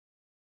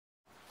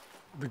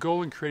The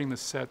goal in creating the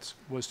sets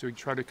was to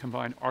try to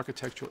combine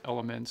architectural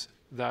elements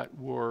that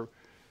were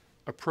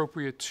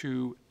appropriate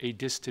to a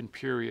distant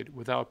period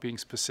without being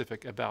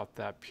specific about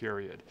that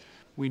period.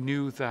 We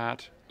knew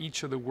that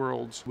each of the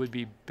worlds would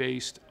be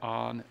based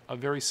on a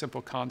very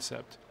simple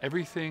concept.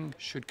 Everything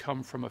should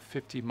come from a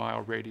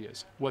 50-mile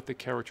radius. What the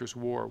characters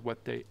wore,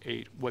 what they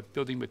ate, what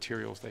building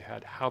materials they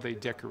had, how they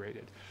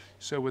decorated.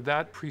 So with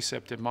that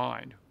precept in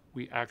mind,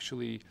 we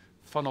actually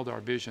funneled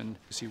our vision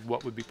to see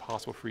what would be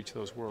possible for each of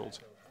those worlds.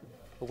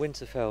 Well,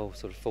 Winterfell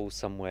sort of falls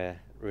somewhere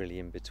really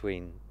in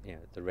between,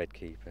 the Red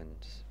Keep and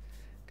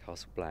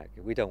Castle Black.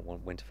 We don't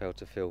want Winterfell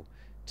to feel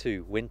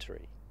too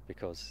wintry,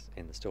 because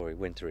in the story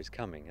winter is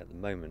coming. At the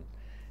moment,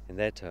 in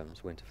their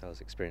terms,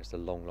 Winterfell's experienced a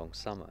long, long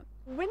summer.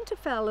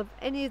 Winterfell, of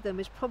any of them,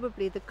 is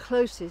probably the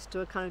closest to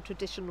a kind of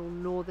traditional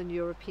northern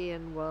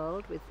European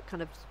world with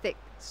kind of thick,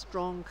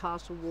 strong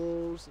castle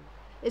walls.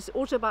 It's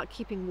also about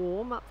keeping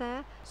warm up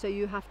there, so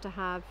you have to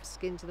have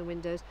skins in the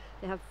windows.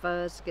 They have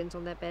fur skins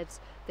on their beds.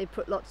 They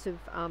put lots of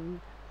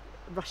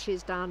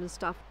rushes down and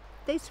stuff.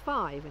 They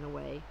survive in a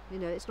way.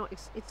 It's not.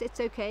 It's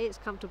okay. It's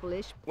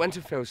comfortable-ish.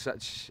 Winterfell's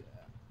such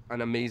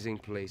an amazing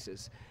place.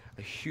 It's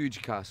a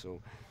huge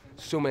castle.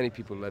 So many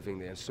people living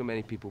there, so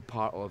many people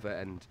part of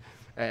it,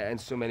 and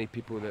so many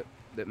people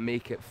that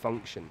make it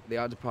function. The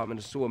art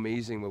department is so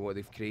amazing with what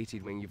they've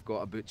created. When you've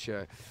got a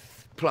butcher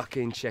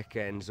plucking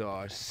chickens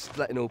or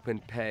splitting open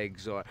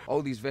pigs or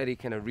all these very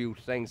kind of real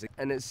things,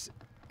 and it's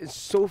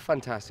so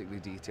fantastically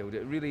detailed.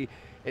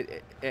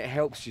 It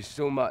helps you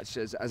so much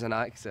as an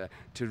actor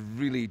to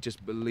really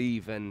just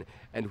believe in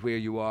where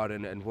you are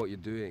and what you're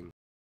doing.